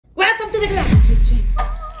Welcome to the GLAM Kitchen.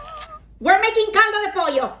 We're making caldo de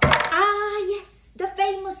pollo. Ah, yes, the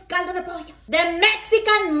famous caldo de pollo. The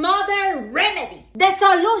Mexican mother remedy. The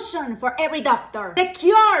solution for every doctor. The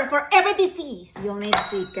cure for every disease. You'll need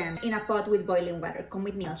chicken in a pot with boiling water. Come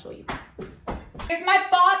with me, I'll show you. Here's my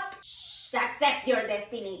pot. Shh, accept your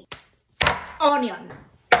destiny. Onion.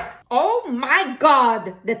 Oh my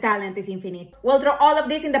God, the talent is infinite. We'll throw all of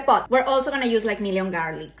this in the pot. We're also gonna use like million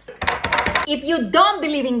garlics. If you don't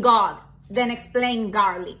believe in God, then explain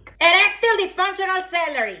garlic. Erectile dysfunctional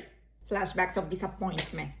celery. Flashbacks of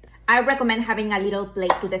disappointment. I recommend having a little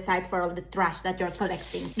plate to the side for all the trash that you're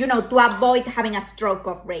collecting. You know, to avoid having a stroke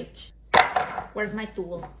of rage. Where's my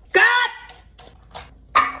tool? God!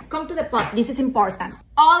 Come to the pot, this is important.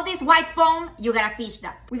 All this white foam, you gotta fish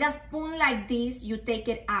that. With a spoon like this, you take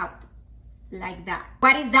it out. Like that.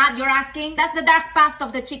 What is that, you're asking? That's the dark past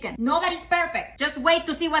of the chicken. Nobody's perfect. Just wait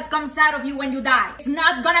to see what comes out of you when you die. It's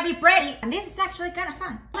not gonna be pretty. And this is actually kind of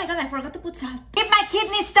fun. Oh my God, I forgot to put salt. Give my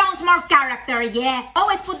kidney stones more character, yes.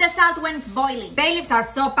 Always put the salt when it's boiling. Bay leaves are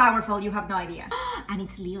so powerful, you have no idea. And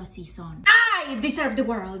it's Leo season. I deserve the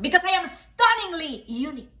world because I am stunningly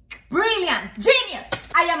unique, brilliant, genius.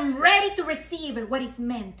 I am ready to receive what is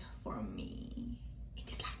meant for me.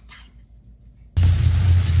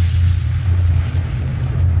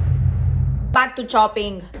 Back to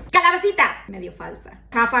chopping. Calabacita. Medio falsa.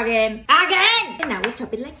 Half again. Again! And now we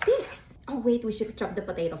chop it like this. Oh wait, we should chop the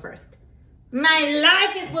potato first. My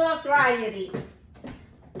life is full of tragedies.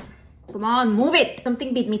 Come on, move it.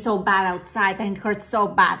 Something beat me so bad outside and it hurts so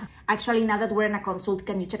bad. Actually, now that we're in a consult,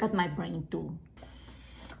 can you check out my brain too?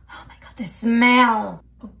 Oh my God, the smell.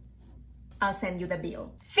 Oh, I'll send you the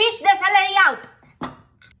bill. Fish the celery out.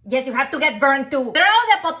 Yes, you have to get burned too. Throw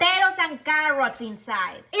the potatoes and carrots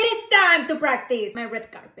inside. It is time to practice my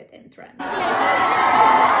red carpet entrance.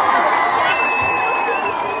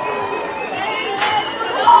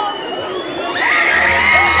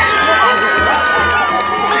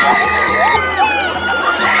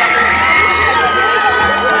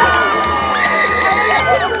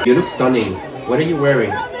 You look stunning. What are you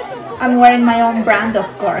wearing? I'm wearing my own brand, of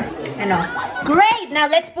course. Enough. Great! Now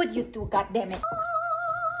let's put you two, goddammit.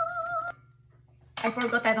 I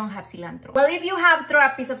forgot I don't have cilantro. Well, if you have, throw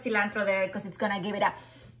a piece of cilantro there because it's gonna give it a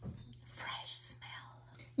fresh smell.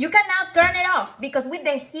 You can now turn it off because with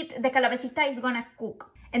the heat, the calabacita is gonna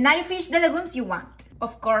cook. And now you fish the legumes you want.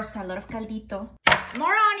 Of course, a lot of caldito.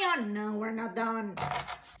 More onion. No, we're not done.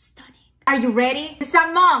 Stunning. Are you ready? It's a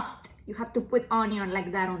must. You have to put onion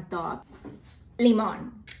like that on top.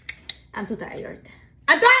 Limon. I'm too tired.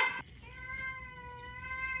 I'm tired!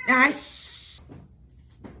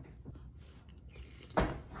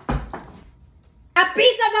 A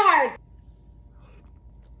piece of art!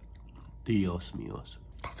 Dios míos.